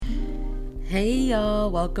Hey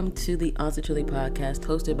y'all, welcome to the Honestly Truly podcast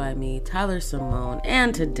hosted by me, Tyler Simone,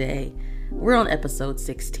 and today we're on episode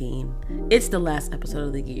 16. It's the last episode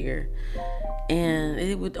of the year, and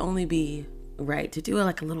it would only be right to do a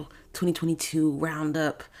little 2022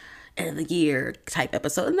 roundup end of the year type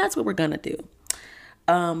episode, and that's what we're gonna do.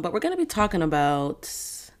 But we're gonna be talking about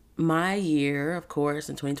my year, of course,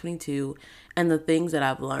 in 2022, and the things that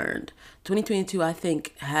I've learned. 2022, I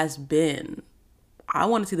think, has been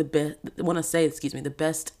the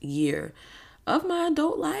best year of my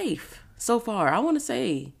adult life so far. I want to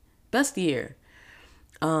say best year.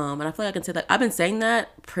 And I feel like I can say that I've been saying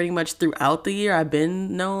that pretty much throughout the year. I've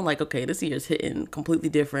been known okay, this year is hitting completely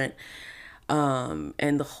different. And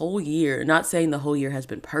the whole year, not saying the whole year has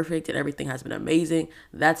been perfect and everything has been amazing.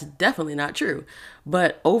 That's definitely not true.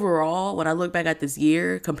 But overall, when I look back at this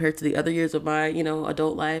year compared to the other years of my,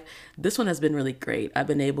 adult life, this one has been really great. I've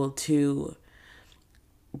been able to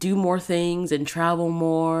do more things and travel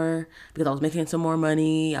more because I was making some more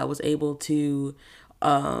money. I was able to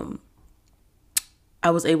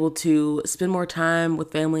spend more time with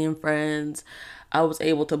family and friends. I was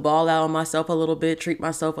able to ball out on myself a little bit, treat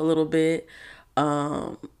myself a little bit.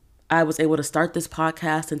 I was able to start this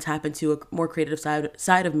podcast and tap into a more creative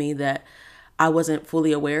side of me that I wasn't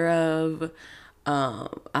fully aware of.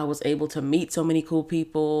 I was able to meet so many cool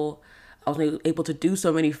people. I was able to do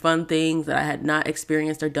so many fun things that I had not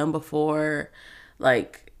experienced or done before.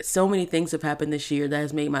 So many things have happened this year that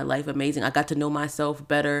has made my life amazing. I got to know myself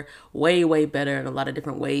better, way, way better in a lot of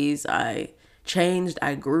different ways. I changed,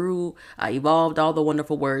 I grew, I evolved, all the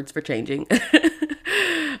wonderful words for changing.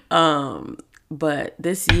 But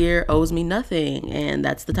this year owes me nothing. And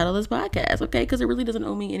that's the title of this podcast, okay? Because it really doesn't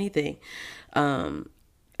owe me anything.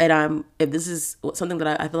 And if this is something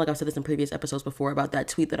that I feel like I've said this in previous episodes before about that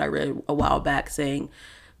tweet that I read a while back saying,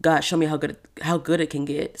 God, show me how good it can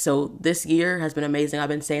get. So this year has been amazing. I've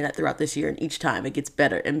been saying that throughout this year, and each time it gets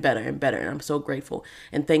better and better and better. And I'm so grateful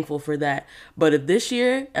and thankful for that. But if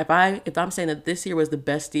I'm saying that this year was the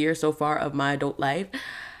best year so far of my adult life,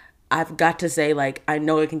 I've got to say, I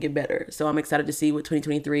know it can get better. So I'm excited to see what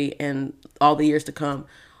 2023 and all the years to come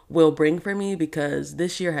will bring for me, because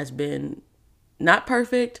this year has been not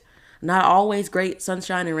perfect, not always great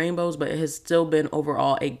sunshine and rainbows, but it has still been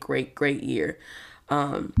overall a great, great year.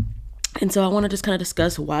 And so I want to just kind of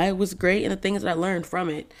discuss why it was great and the things that I learned from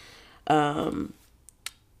it.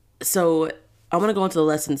 So I want to go into the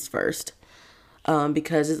lessons first,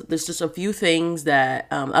 because there's just a few things that,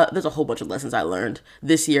 there's a whole bunch of lessons I learned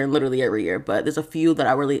this year and literally every year, but there's a few that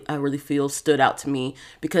I really feel stood out to me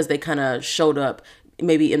because they kind of showed up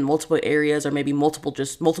maybe in multiple areas or maybe multiple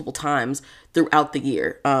times throughout the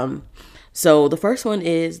year. So the first one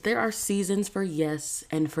is there are seasons for yes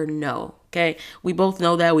and for no. Okay. We both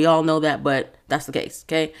know that. We all know that, but that's the case.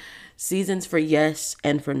 Okay. Seasons for yes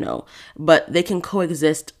and for no, but they can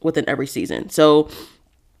coexist within every season. So,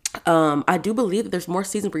 I do believe that there's more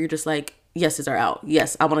seasons where you're just yeses are out.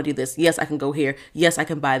 Yes, I want to do this. Yes, I can go here. Yes, I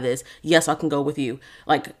can buy this. Yes, I can go with you.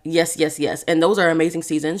 Yes, yes, yes. And those are amazing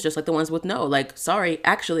seasons, just like the ones with no. Sorry,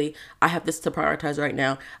 actually, I have this to prioritize right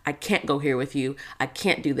now. I can't go here with you. I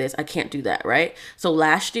can't do this. I can't do that, right? So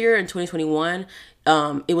last year in 2021,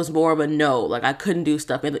 it was more of a no. I couldn't do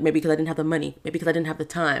stuff. Maybe because I didn't have the money. Maybe because I didn't have the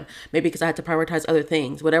time. Maybe because I had to prioritize other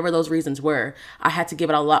things. Whatever those reasons were, I had to give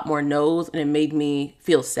it a lot more no's, and it made me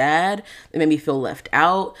feel sad. It made me feel left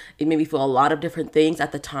out. It made me feel a lot of different things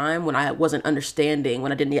at the time when I wasn't understanding,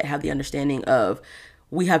 when I didn't yet have the understanding of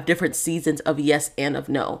we have different seasons of yes and of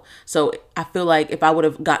no. So I feel like if I would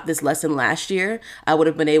have got this lesson last year, I would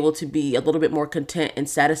have been able to be a little bit more content and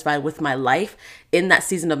satisfied with my life in that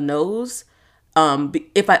season of no's.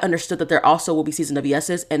 If I understood that there also will be season of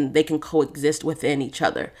yeses and they can coexist within each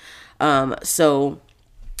other. So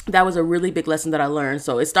that was a really big lesson that I learned.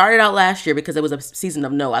 So it started out last year because it was a season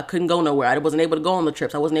of no. I couldn't go nowhere. I wasn't able to go on the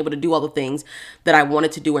trips. I wasn't able to do all the things that I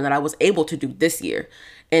wanted to do and that I was able to do this year.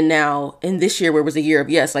 And now in this year, where it was a year of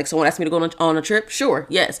yes, someone asked me to go on a trip. Sure.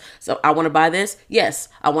 Yes. So I want to buy this. Yes.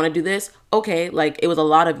 I want to do this. Okay. It was a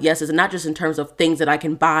lot of yeses, and not just in terms of things that I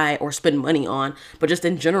can buy or spend money on, but just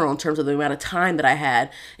in general, in terms of the amount of time that I had,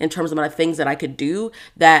 in terms of the amount of things that I could do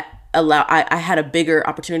that I had a bigger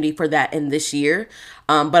opportunity for that in this year.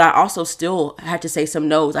 But I also still had to say some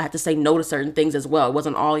no's. I had to say no to certain things as well. It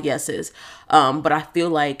wasn't all yeses. But I feel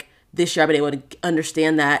like this year I've been able to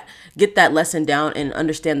understand that, get that lesson down, and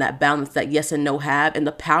understand that balance that yes and no have, and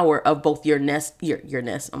the power of both your yes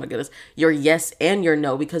and your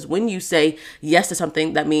no. Because when you say yes to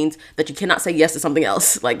something, that means that you cannot say yes to something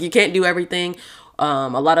else. You can't do everything. A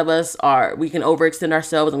lot of us we can overextend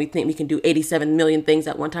ourselves and we think we can do 87 million things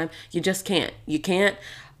at one time. You just can't. You can't.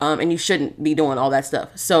 and you shouldn't be doing all that stuff.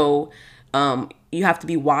 So you have to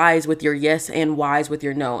be wise with your yes and wise with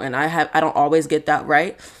your no. And I don't always get that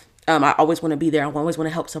right. I always want to be there. I always want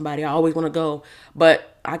to help somebody. I always want to go,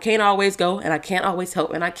 but I can't always go, and I can't always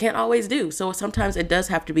help, and I can't always do. So sometimes it does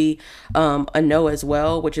have to be a no as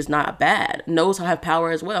well, which is not bad. No's have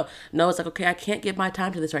power as well. No, it's like, okay, I can't give my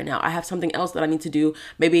time to this right now. I have something else that I need to do.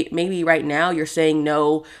 Maybe right now you're saying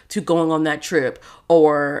no to going on that trip,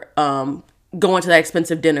 or going to that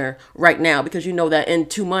expensive dinner right now because you know that in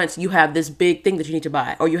 2 months you have this big thing that you need to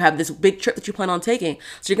buy, or you have this big trip that you plan on taking.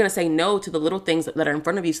 So you're going to say no to the little things that are in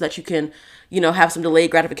front of you so that you can, have some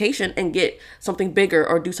delayed gratification and get something bigger,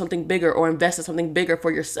 or do something bigger, or invest in something bigger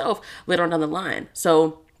for yourself later on down the line.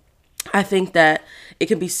 So I think that it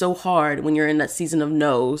can be so hard when you're in that season of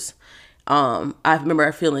no's. I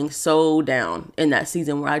remember feeling so down in that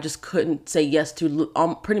season where I just couldn't say yes to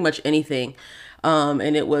pretty much anything.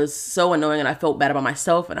 And it was so annoying, and I felt bad about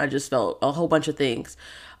myself, and I just felt a whole bunch of things.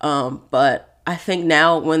 But I think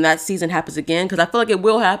now when that season happens again, because I feel like it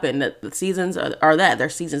will happen, that the seasons are they're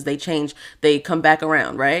seasons, they change, they come back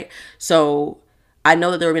around, right? So I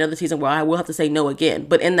know that there will be another season where I will have to say no again.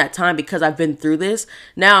 But in that time, because I've been through this,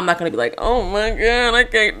 now I'm not going to be like, oh my God, I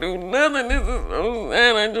can't do nothing. This is so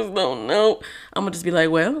sad. I just don't know. I'm going to just be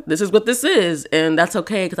like, well, this is what this is. And that's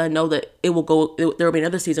okay, because I know that there will be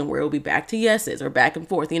another season where it will be back to yeses, or back and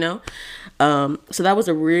forth, So that was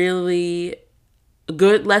a really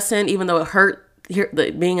good lesson, even though it hurt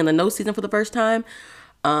being in the no season for the first time.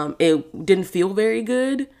 It didn't feel very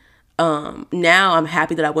good. Now I'm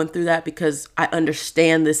happy that I went through that, because I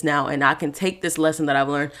understand this now, and I can take this lesson that I've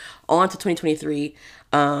learned on to 2023,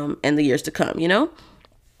 and the years to come,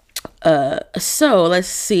 So let's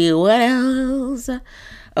see what else.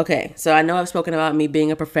 Okay. So I know I've spoken about me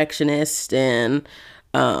being a perfectionist and,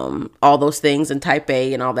 all those things, and type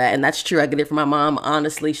A and all that. And that's true. I get it from my mom.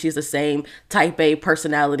 Honestly, she's the same type A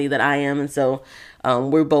personality that I am. And so,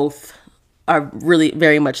 we're both are really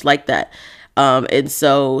very much like that. And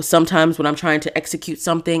so sometimes when I'm trying to execute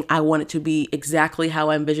something, I want it to be exactly how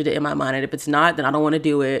I envisioned it in my mind. And if it's not, then I don't want to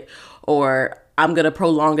do it, or I'm going to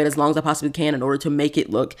prolong it as long as I possibly can in order to make it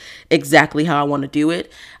look exactly how I want to do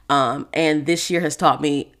it. And this year has taught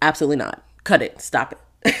me absolutely not. Cut it. Stop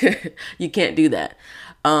it. You can't do that.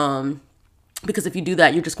 Because if you do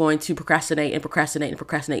that, you're just going to procrastinate and procrastinate and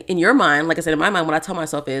procrastinate. In your mind, like I said, in my mind, what I tell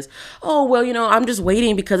myself is, oh, well, I'm just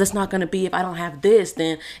waiting because it's not going to be, if I don't have this,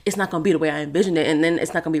 then it's not going to be the way I envisioned it. And then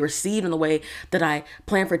it's not going to be received in the way that I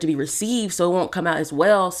plan for it to be received. So it won't come out as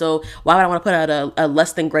well. So why would I want to put out a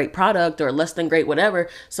less than great product, or less than great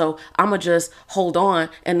whatever? So I'm going to just hold on.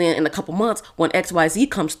 And then in a couple months, when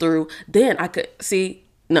XYZ comes through, then I could see.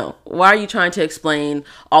 No. Why are you trying to explain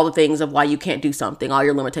all the things of why you can't do something, all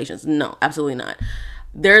your limitations? No, absolutely not.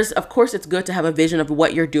 Of course, it's good to have a vision of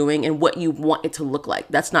what you're doing and what you want it to look like.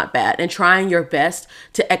 That's not bad. And trying your best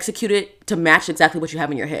to execute it to match exactly what you have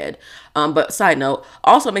in your head. But side note,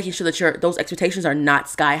 also making sure that those expectations are not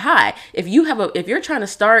sky high. If you're trying to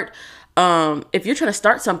start something, if you're trying to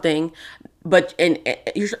start something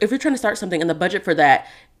and the budget for that,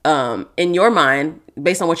 in your mind,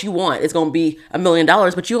 based on what you want, it's going to be $1 million,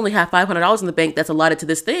 but you only have $500 in the bank that's allotted to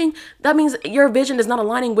this thing. That means your vision is not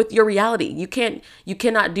aligning with your reality. You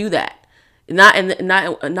cannot do that.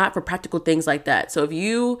 Not for practical things like that. So if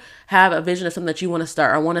you have a vision of something that you want to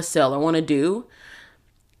start, or want to sell, or want to do,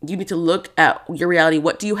 you need to look at your reality.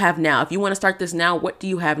 What do you have now? If you want to start this now, what do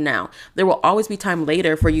you have now? There will always be time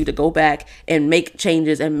later for you to go back and make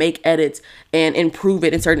changes and make edits and improve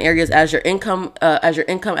it in certain areas as your income, as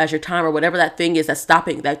your time, or whatever that thing is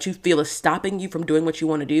that you feel is stopping you from doing what you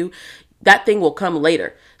want to do. That thing will come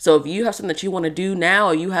later. So if you have something that you want to do now,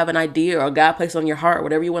 or you have an idea, or God placed on your heart, or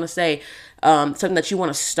whatever you want to say, something that you want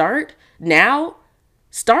to start now,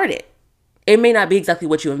 start it. It may not be exactly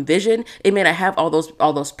what you envision. It may not have all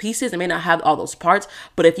those pieces. It may not have all those parts.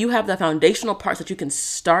 But if you have the foundational parts that you can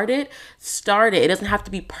start it. It doesn't have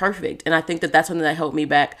to be perfect. And I think that that's something that held me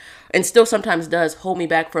back, and still sometimes does hold me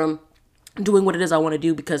back from doing what it is I want to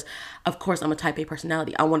do, because of course I'm a type A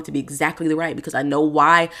personality. I want it to be exactly the right, because I know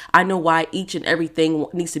why each and everything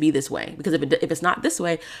needs to be this way. Because if it's not this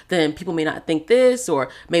way, then people may not think this, or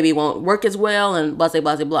maybe it won't work as well, and blah,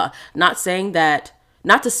 blah, blah, blah. Not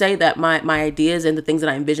to say that my ideas and the things that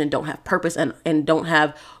I envision don't have purpose and don't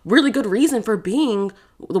have really good reason for being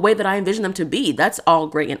the way that I envision them to be. That's all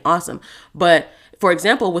great and awesome. But for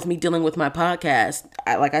example, with me dealing with my podcast,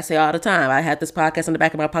 like I say all the time, I had this podcast in the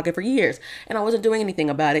back of my pocket for years, and I wasn't doing anything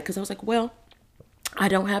about it because I was like, well, I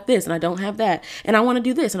don't have this and I don't have that, and I want to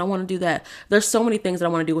do this and I want to do that. There's so many things that I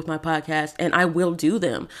want to do with my podcast, and I will do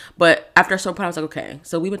them. But after a certain point, I was like, okay,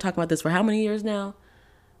 so we've been talking about this for how many years now?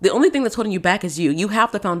 The only thing that's holding you back is you. You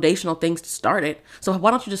have the foundational things to start it. So why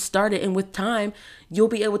don't you just start it? And with time, you'll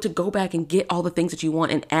be able to go back and get all the things that you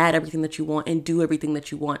want and add everything that you want and do everything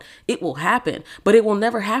that you want. It will happen, but it will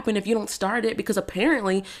never happen if you don't start it, because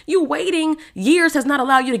apparently you waiting years has not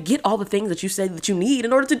allowed you to get all the things that you said that you need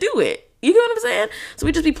in order to do it. You get what I'm saying? So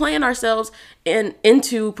we just be playing ourselves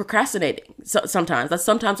into procrastinating. Sometimes that's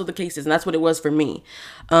sometimes what the case is, and that's what it was for me.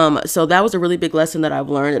 So that was a really big lesson that I've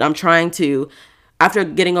learned, and I'm trying to, after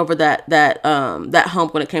getting over that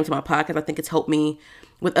hump when it came to my podcast, I think it's helped me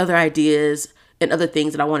with other ideas and other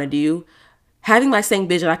things that I want to do. Having my same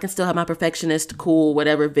vision, I can still have my perfectionist, cool,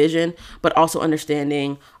 whatever vision, but also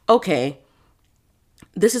understanding, okay,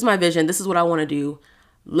 this is my vision. This is what I want to do.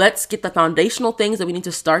 Let's get the foundational things that we need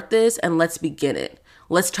to start this, and let's begin it.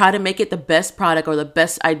 Let's try to make it the best product or the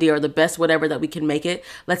best idea or the best whatever that we can make it.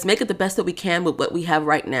 Let's make it the best that we can with what we have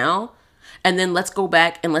right now. And then let's go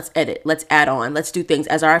back and let's edit. Let's add on. Let's do things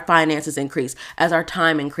as our finances increase, as our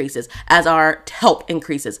time increases, as our help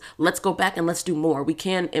increases. Let's go back and let's do more. We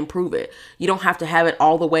can improve it. You don't have to have it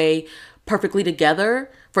all the way perfectly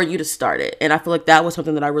together for you to start it. And I feel like that was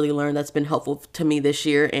something that I really learned that's been helpful to me this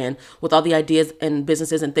year. And with all the ideas and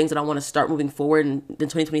businesses and things that I want to start moving forward in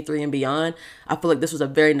 2023 and beyond, I feel like this was a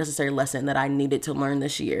very necessary lesson that I needed to learn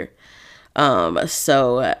this year.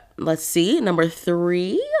 So let's see. Number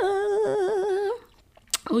 3.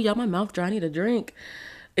 Oh, y'all, my mouth dry. I need a drink.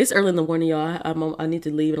 It's early in the morning, y'all. I need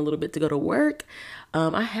to leave in a little bit to go to work.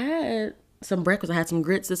 I had some breakfast. I had some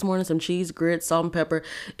grits this morning, some cheese grits, salt and pepper.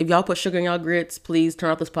 If y'all put sugar in y'all grits, please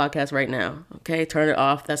turn off this podcast right now. Okay, turn it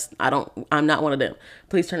off. I'm not one of them.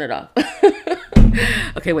 Please turn it off.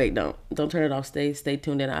 Okay, wait, don't turn it off. Stay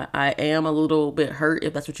tuned in. I am a little bit hurt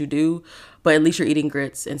if that's what you do, but at least you're eating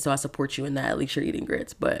grits, and so I support you in that. At least you're eating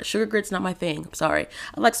grits, but sugar grits not my thing. I'm sorry.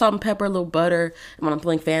 I like salt and pepper, a little butter, and when I'm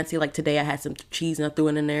feeling fancy, like today, I had some cheese and I threw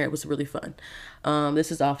it in there. It was really fun.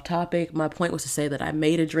 This is off topic. My point was to say that I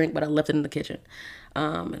made a drink, but I left it in the kitchen,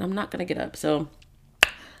 and I'm not gonna get up. So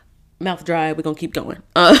mouth dry. We're gonna keep going.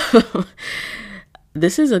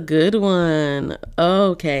 This is a good one.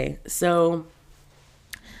 Okay, so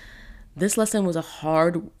this lesson was a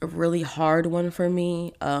really hard one for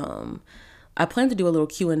me. I plan to do a little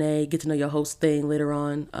Q&A, get to know your host thing later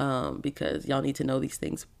on, because y'all need to know these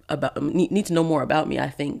things need to know more about me, I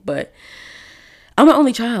think. But I'm an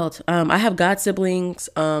only child. I have god siblings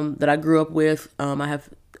that I grew up with. I have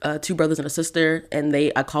 2 brothers and a sister, and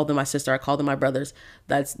I call them my sister. I call them my brothers.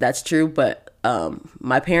 That's true. But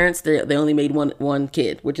my parents, they only made one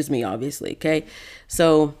kid, which is me, obviously. Okay,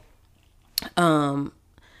 so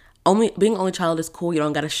being only child is cool. You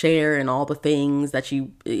don't got to share and all the things that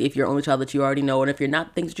if you're only child that you already know, and if you're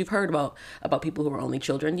not, things that you've heard about people who are only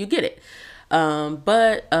children, you get it.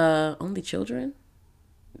 But only children,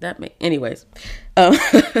 anyways.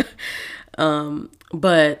 But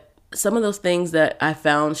some of those things that I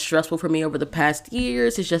found stressful for me over the past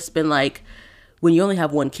years has just been like, when you only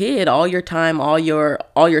have one kid, all your time, all your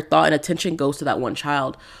thought and attention goes to that one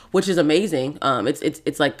child, which is amazing.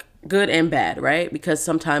 It's like good and bad, right? Because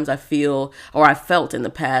sometimes I felt in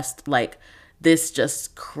the past like this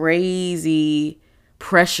just crazy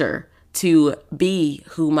pressure to be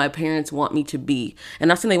who my parents want me to be. And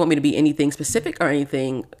not saying they want me to be anything specific or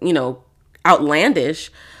anything,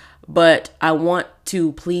 outlandish, but I want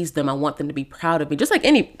to please them. I want them to be proud of me, just like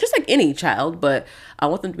any child, but I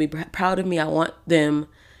want them to be proud of me. I want them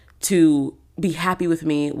to be happy with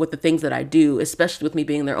me with the things that I do, especially with me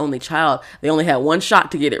being their only child. They only had one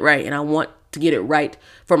shot to get it right, and I want to get it right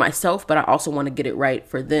for myself, but I also want to get it right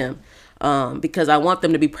for them, because I want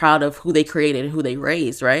them to be proud of who they created and who they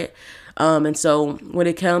raised, right? And so when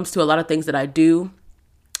it comes to a lot of things that I do,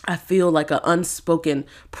 I feel like an unspoken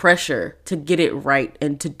pressure to get it right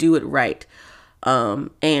and to do it right,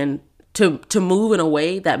 and to move in a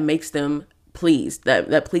way that makes them pleased,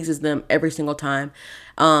 that pleases them every single time.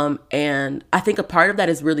 And I think a part of that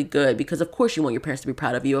is really good, because of course you want your parents to be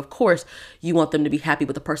proud of you. Of course you want them to be happy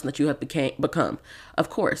with the person that you have become. Of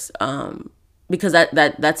course, because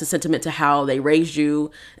that's a sentiment to how they raised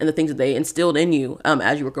you and the things that they instilled in you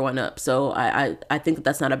as you were growing up. So I think that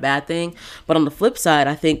that's not a bad thing. But on the flip side,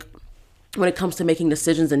 I think when it comes to making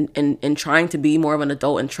decisions and trying to be more of an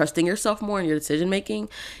adult and trusting yourself more in your decision making,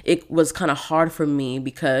 it was kind of hard for me,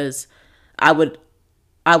 because I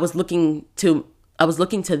was looking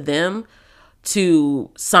to them to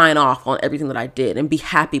sign off on everything that I did and be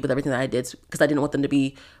happy with everything that I did, because I didn't want them to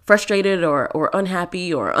be frustrated or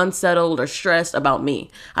unhappy or unsettled or stressed about me.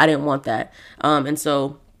 I didn't want that. And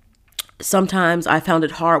so sometimes I found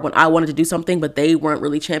it hard when I wanted to do something, but they weren't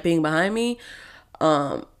really championing behind me.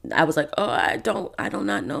 I was like, oh, I do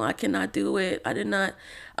not know. I cannot do it. I did not.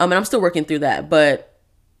 And I'm still working through that, but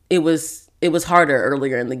it was harder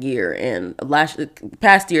earlier in the year and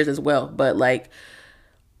past years as well. But like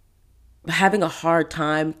having a hard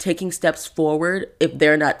time taking steps forward if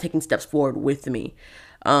they're not taking steps forward with me.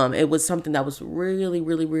 It was something that was really,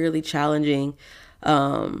 really, really challenging.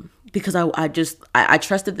 Because I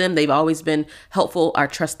trusted them. They've always been helpful. I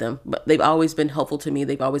trust them, but they've always been helpful to me.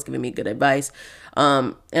 They've always given me good advice.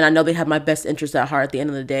 And I know they have my best interest at heart at the end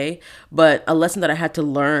of the day, but a lesson that I had to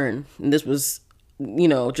learn, and this was,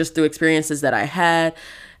 just through experiences that I had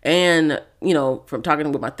and, from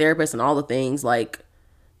talking with my therapist and all the things, like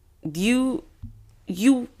you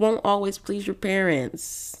won't always please your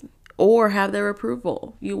parents or have their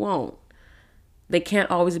approval. You won't. They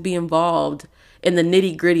can't always be involved in the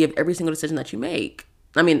nitty gritty of every single decision that you make.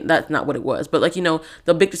 I mean, that's not what it was, but like,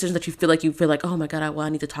 the big decisions that you feel like, oh my God, I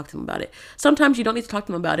need to talk to them about it. Sometimes you don't need to talk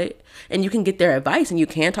to them about it and you can get their advice and you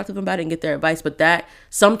can talk to them about it and get their advice, but that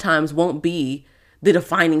sometimes won't be the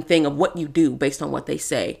defining thing of what you do based on what they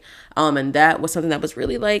say. And that was something that was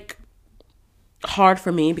really like hard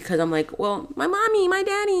for me because I'm like, well, my mommy, my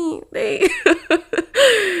daddy, they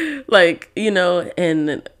like,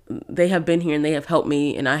 and they have been here and they have helped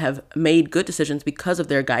me and I have made good decisions because of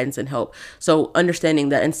their guidance and help. So understanding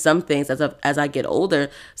that in some things as I get older,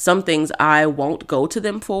 some things I won't go to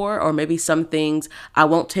them for, or maybe some things I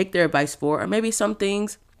won't take their advice for, or maybe some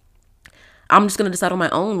things I'm just going to decide on my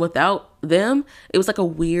own without them. It was like a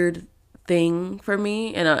weird thing for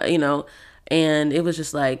me. And, and it was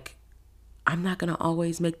just like, I'm not going to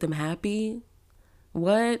always make them happy.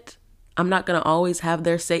 What? I'm not going to always have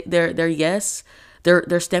their yes,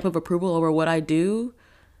 their stamp of approval over what I do.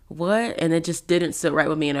 What? And it just didn't sit right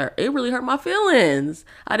with me. And it really hurt my feelings.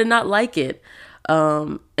 I did not like it.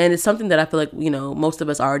 And it's something that I feel like, most of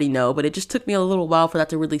us already know, but it just took me a little while for that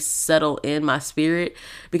to really settle in my spirit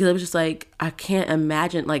because it was just like, I can't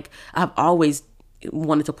imagine, like I've always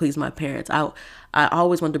wanted to please my parents. I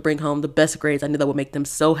always wanted to bring home the best grades. I knew that would make them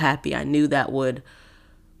so happy. I knew that would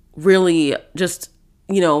really just,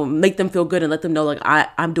 make them feel good and let them know like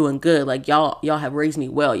I'm doing good. Like y'all have raised me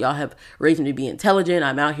well. Y'all have raised me to be intelligent.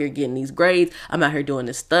 I'm out here getting these grades. I'm out here doing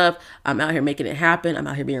this stuff. I'm out here making it happen. I'm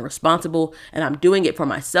out here being responsible and I'm doing it for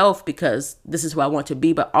myself because this is who I want to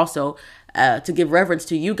be, but also to give reverence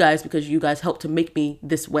to you guys because you guys helped to make me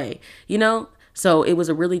this way, So it was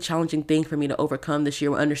a really challenging thing for me to overcome this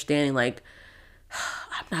year with understanding like,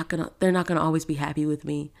 they're not gonna always be happy with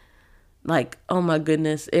me. Like, oh my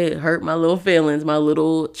goodness, it hurt my little feelings, my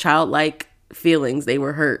little childlike feelings. They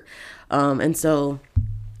were hurt. And so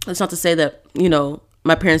that's not to say that,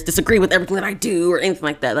 my parents disagree with everything that I do or anything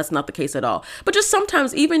like that. That's not the case at all. But just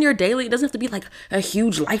sometimes even your daily, it doesn't have to be like a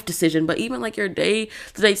huge life decision, but even like your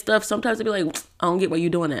day-to-day stuff, sometimes it'd be like, I don't get what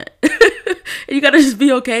you're doing that. And you got to just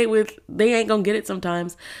be okay with, they ain't going to get it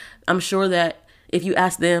sometimes. I'm sure that if you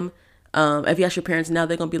ask them, if you ask your parents now,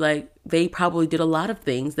 they're going to be like, they probably did a lot of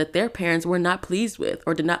things that their parents were not pleased with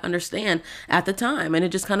or did not understand at the time. And it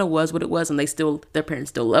just kind of was what it was. And their parents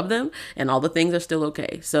still love them and all the things are still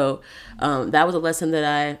okay. So that was a lesson that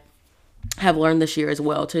I have learned this year as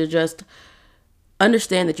well, to just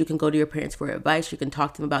understand that you can go to your parents for advice. You can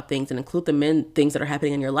talk to them about things and include them in things that are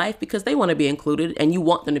happening in your life because they want to be included and you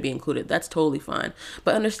want them to be included. That's totally fine.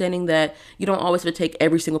 But understanding that you don't always have to take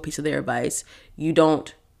every single piece of their advice. You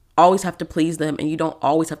don't always have to please them and you don't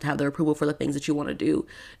always have to have their approval for the things that you want to do.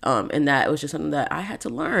 And that was just something that I had to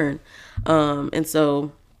learn. And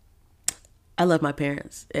so I love my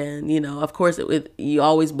parents and, of course you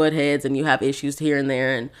always butt heads and you have issues here and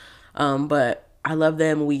there. And, but I love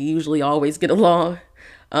them. We usually always get along.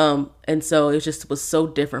 And so it just was so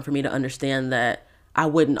different for me to understand that I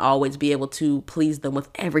wouldn't always be able to please them with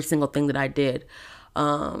every single thing that I did.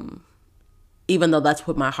 Even though that's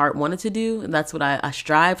what my heart wanted to do. And that's what I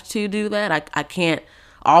strive to do that. I can't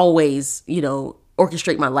always,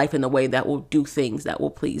 orchestrate my life in a way that will do things that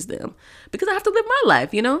will please them because I have to live my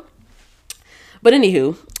life, But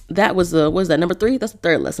anywho, that was what was that, number 3? That's the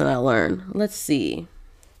third lesson I learned. Let's see.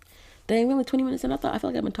 Dang, we're only 20 minutes in. I feel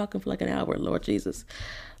like I've been talking for like an hour, Lord Jesus.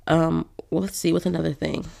 Well, let's see, what's another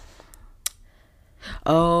thing?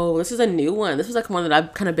 Oh, this is a new one. This was like one that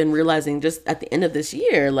I've kind of been realizing just at the end of this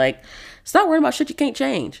year. Like, stop worrying about shit you can't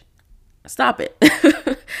change. Stop it.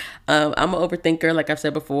 I'm an overthinker, like I've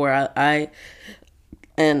said before.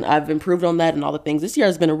 And I've improved on that and all the things. This year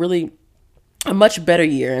has been a much better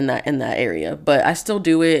year in that area. But I still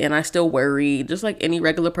do it and I still worry, just like any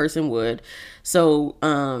regular person would. So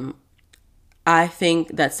I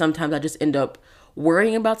think that sometimes I just end up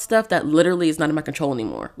worrying about stuff that literally is not in my control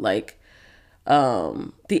anymore. Like,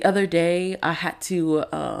 The other day I had to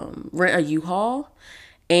rent a U-Haul,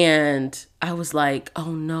 and I was like,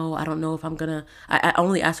 oh no, I don't know if I'm gonna. I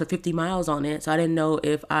only asked for 50 miles on it, so I didn't know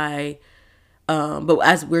if I. But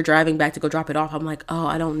as we're driving back to go drop it off, I'm like, oh,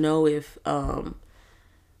 I don't know if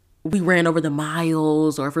we ran over the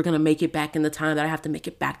miles or if we're gonna make it back in the time that I have to make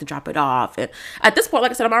it back to drop it off. And at this point,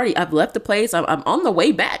 like I said, I've left the place. I'm on the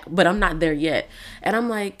way back, but I'm not there yet. And I'm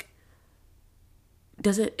like,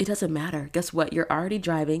 it doesn't matter. Guess what? You're already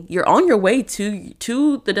driving. You're on your way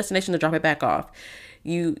to the destination to drop it back off.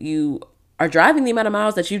 You are driving the amount of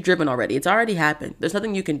miles that you've driven already. It's already happened. There's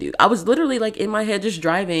nothing you can do. I was literally like in my head just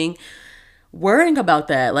driving, worrying about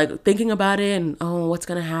that, like thinking about it and, oh, what's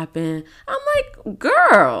gonna happen. I'm like,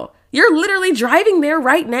 girl, you're literally driving there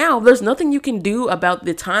right now. There's nothing you can do about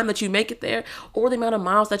the time that you make it there or the amount of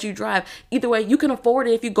miles that you drive. Either way, you can afford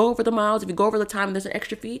it. If you go over the miles, if you go over the time and there's an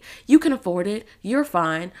extra fee, you can afford it. You're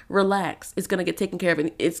fine. Relax. It's gonna get taken care of,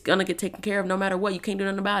 and it's gonna get taken care of no matter what. You can't do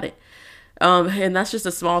nothing about it. And that's just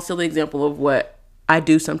a small silly example of what I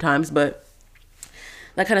do sometimes, but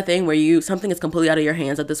that kind of thing where something is completely out of your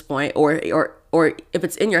hands at this point, or if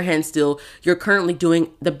it's in your hands still, you're currently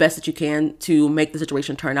doing the best that you can to make the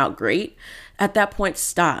situation turn out great. At that point,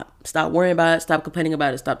 stop worrying about it, stop complaining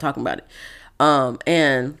about it, stop talking about it.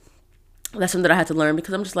 And that's something that I had to learn,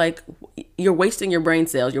 because I'm just like, you're wasting your brain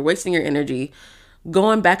cells, you're wasting your energy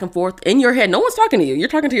going back and forth in your head. No one's talking to you. You're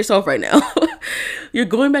talking to yourself right now. You're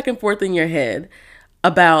going back and forth in your head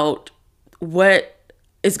about what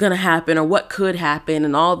is going to happen or what could happen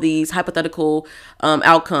and all these hypothetical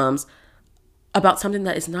outcomes about something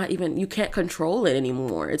that is not even, you can't control it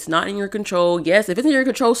anymore. It's not in your control. Yes, if it's in your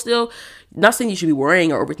control still, not saying you should be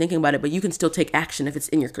worrying or overthinking about it, but you can still take action if it's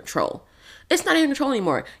in your control. It's not in your control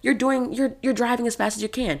anymore. You're driving as fast as you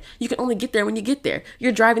can. You can only get there when you get there.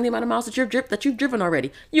 You're driving the amount of miles that you've driven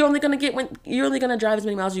already. You're only gonna drive as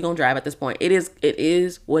many miles as you're gonna drive at this point. It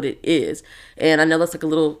is what it is. And I know that's like a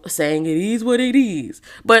little saying, it is what it is.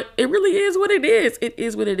 But it really is what it is. It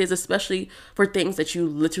is what it is, especially for things that you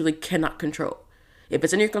literally cannot control. If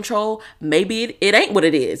it's in your control, maybe it ain't what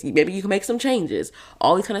it is. Maybe you can make some changes.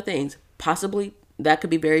 All these kind of things. Possibly that could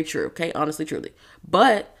be very true. Okay, honestly, truly.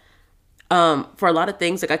 But for a lot of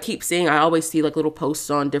things, like I keep seeing, I always see like little posts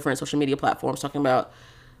on different social media platforms talking about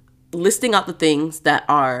listing out the things that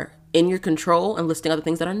are in your control and listing out the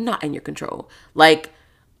things that are not in your control. Like,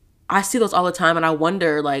 I see those all the time, and I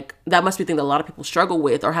wonder, like, that must be a thing that a lot of people struggle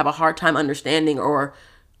with or have a hard time understanding or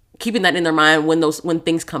keeping that in their mind when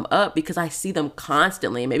things come up, because I see them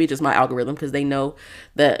constantly. Maybe just my algorithm, because they know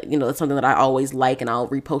that, that's something that I always like, and I'll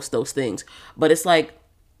repost those things. But it's like,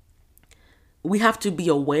 we have to be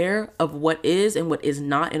aware of what is and what is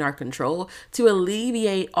not in our control to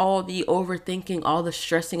alleviate all the overthinking, all the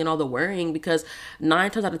stressing, and all the worrying, because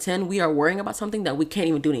 9 times out of 10, we are worrying about something that we can't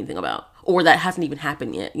even do anything about, or that hasn't even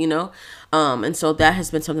happened yet, And so that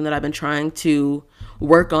has been something that I've been trying to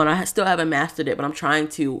work on. I still haven't mastered it, but I'm trying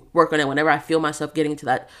to work on it. Whenever I feel myself getting into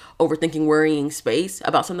that overthinking, worrying space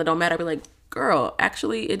about something that don't matter, I'll be like, girl,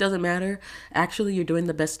 actually, it doesn't matter. Actually, you're doing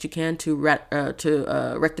the best you can to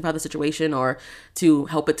rectify the situation, or to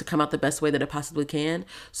help it to come out the best way that it possibly can.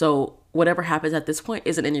 So whatever happens at this point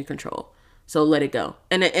isn't in your control. So let it go.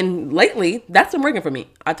 And lately, that's been working for me.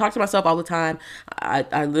 I talk to myself all the time.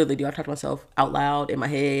 I literally do. I talk to myself out loud in my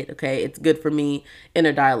head. Okay, it's good for me.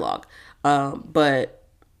 Inner dialogue. But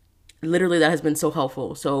literally, that has been so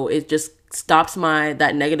helpful. So it just stops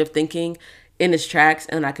that negative thinking in its tracks,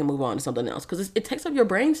 and I can move on to something else, because it takes up your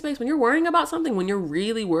brain space when you're worrying about something. When you're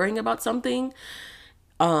really worrying about something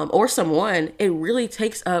or someone, it really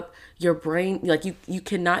takes up your brain. Like you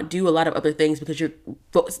cannot do a lot of other things because you're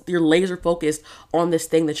laser focused on this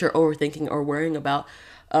thing that you're overthinking or worrying about.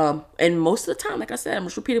 And most of the time, like I said, I'm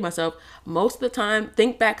just repeating myself, most of the time,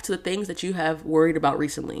 think back to the things that you have worried about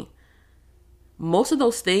recently. Most of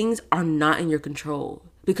those things are not in your control,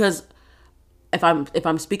 because if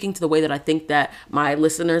I'm speaking to the way that I think that my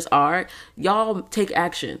listeners are, y'all take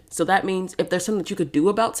action. So that means if there's something that you could do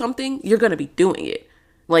about something, you're going to be doing it.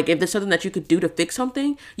 Like, if there's something that you could do to fix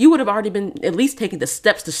something, you would have already been at least taking the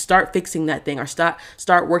steps to start fixing that thing, or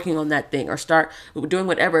start working on that thing, or start doing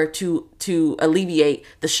whatever to alleviate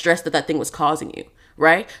the stress that thing was causing you.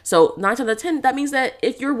 Right? So 9 times out of 10, that means that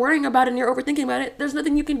if you're worrying about it and you're overthinking about it, there's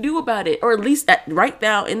nothing you can do about it. Or at least right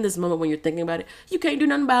now in this moment when you're thinking about it, you can't do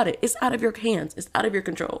nothing about it. It's out of your hands. It's out of your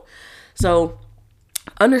control. So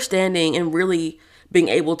understanding and really being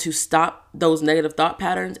able to stop those negative thought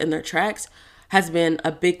patterns in their tracks has been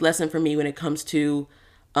a big lesson for me when it comes to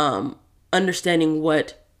understanding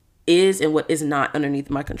what is and what is not underneath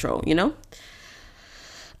my control,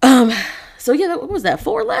 So yeah, what was that?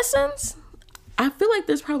 4 lessons? I feel like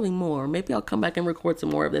there's probably more. Maybe I'll come back and record some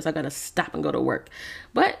more of this. I gotta stop and go to work.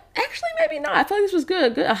 But actually, maybe not. I feel like this was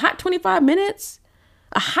good. A hot 25 minutes.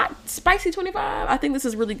 A hot, spicy 25. I think this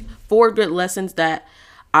is really 4 good lessons because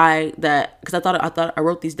I thought I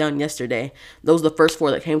wrote these down yesterday. Those are the first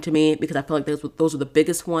 4 that came to me because I feel like those are the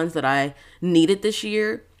biggest ones that I needed this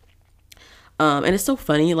year. And it's so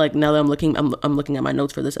funny, like now that I'm looking at my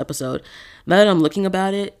notes for this episode. Now that I'm looking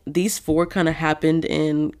about it, these 4 kind of happened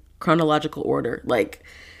in chronological order. Like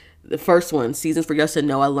the first one, Seasons for Yes and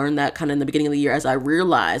No, I learned that kind of in the beginning of the year as I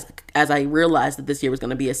realized that this year was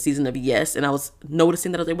going to be a season of yes, and I was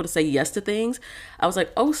noticing that I was able to say yes to things. I was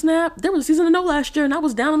like, oh snap, there was a season of no last year and I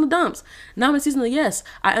was down in the dumps. Now I'm in season of yes.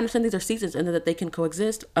 I understand these are seasons and that they can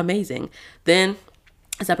coexist. Amazing. Then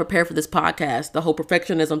as I prepare for this podcast, the whole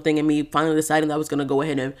perfectionism thing and me finally deciding that I was going to go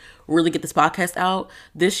ahead and really get this podcast out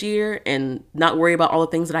this year and not worry about all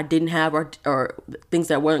the things that I didn't have or things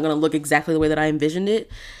that weren't going to look exactly the way that I envisioned it.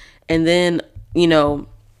 And then,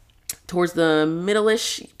 towards the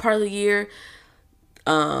middle-ish part of the year,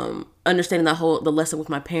 understanding the lesson with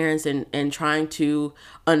my parents and trying to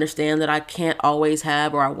understand that I can't always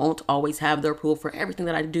have, or I won't always have their approval for everything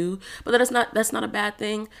that I do, but that's not a bad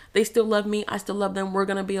thing. They still love me. I still love them. We're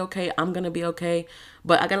going to be okay. I'm going to be okay,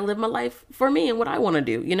 but I got to live my life for me and what I want to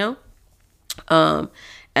do, and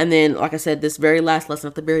then, like I said, this very last lesson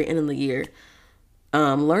at the very end of the year,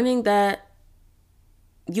 learning that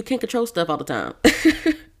you can't control stuff all the time.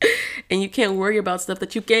 And you can't worry about stuff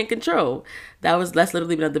that you can't control. That's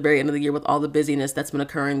literally been at the very end of the year with all the busyness that's been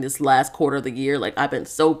occurring this last quarter of the year. Like I've been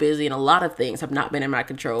so busy and a lot of things have not been in my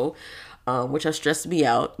control, which has stressed me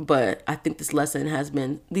out. But I think these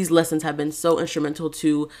lessons have been so instrumental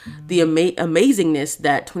to the amazingness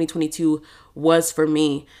that 2022 was for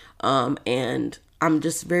me. And I'm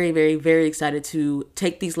just very, very, very excited to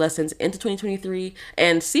take these lessons into 2023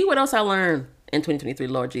 and see what else I learn in 2023,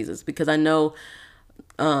 Lord Jesus, because I know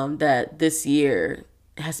that this year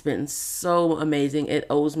has been so amazing. It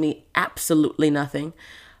owes me absolutely nothing.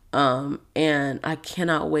 And I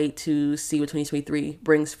cannot wait to see what 2023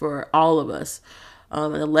 brings for all of us.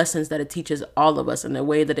 And the lessons that it teaches all of us and the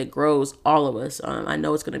way that it grows all of us. I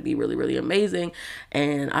know it's going to be really, really amazing.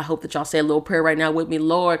 And I hope that y'all say a little prayer right now with me.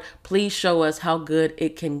 Lord, please show us how good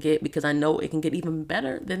it can get, because I know it can get even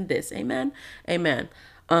better than this. Amen. Amen.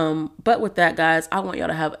 But with that, guys, I want y'all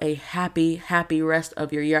to have a happy, happy rest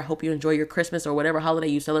of your year. I hope you enjoy your Christmas or whatever holiday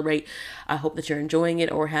you celebrate. I hope that you're enjoying it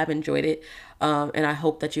or have enjoyed it. And I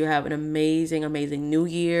hope that you have an amazing, amazing new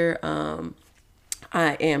year.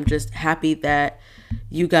 I am just happy that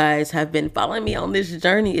you guys have been following me on this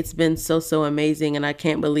journey. It's been so, so amazing. And I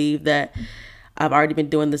can't believe that I've already been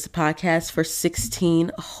doing this podcast for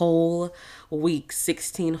 16 whole weeks,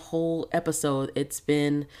 16 whole episodes. It's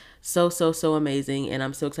been so, so, so amazing. And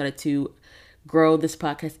I'm so excited to grow this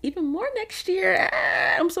podcast even more next year.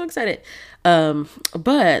 I'm so excited.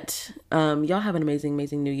 But y'all have an amazing,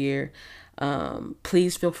 amazing new year.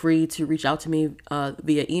 Please feel free to reach out to me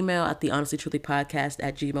via email at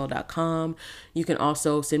thehonestlytrulypodcast@gmail.com. You can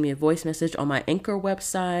also send me a voice message on my Anchor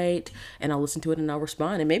website, and I'll listen to it and I'll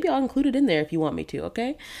respond. And maybe I'll include it in there if you want me to,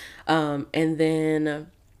 okay? And then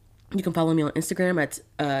you can follow me on Instagram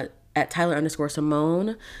at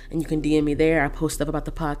Tyler_Simone, and you can DM me there. I post stuff about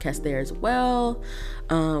the podcast there as well.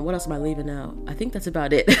 What else am I leaving out? I think that's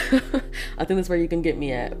about it. I think that's where you can get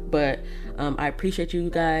me at. But I appreciate you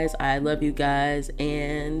guys. I love you guys,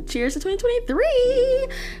 and cheers to 2023.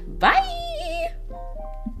 Bye.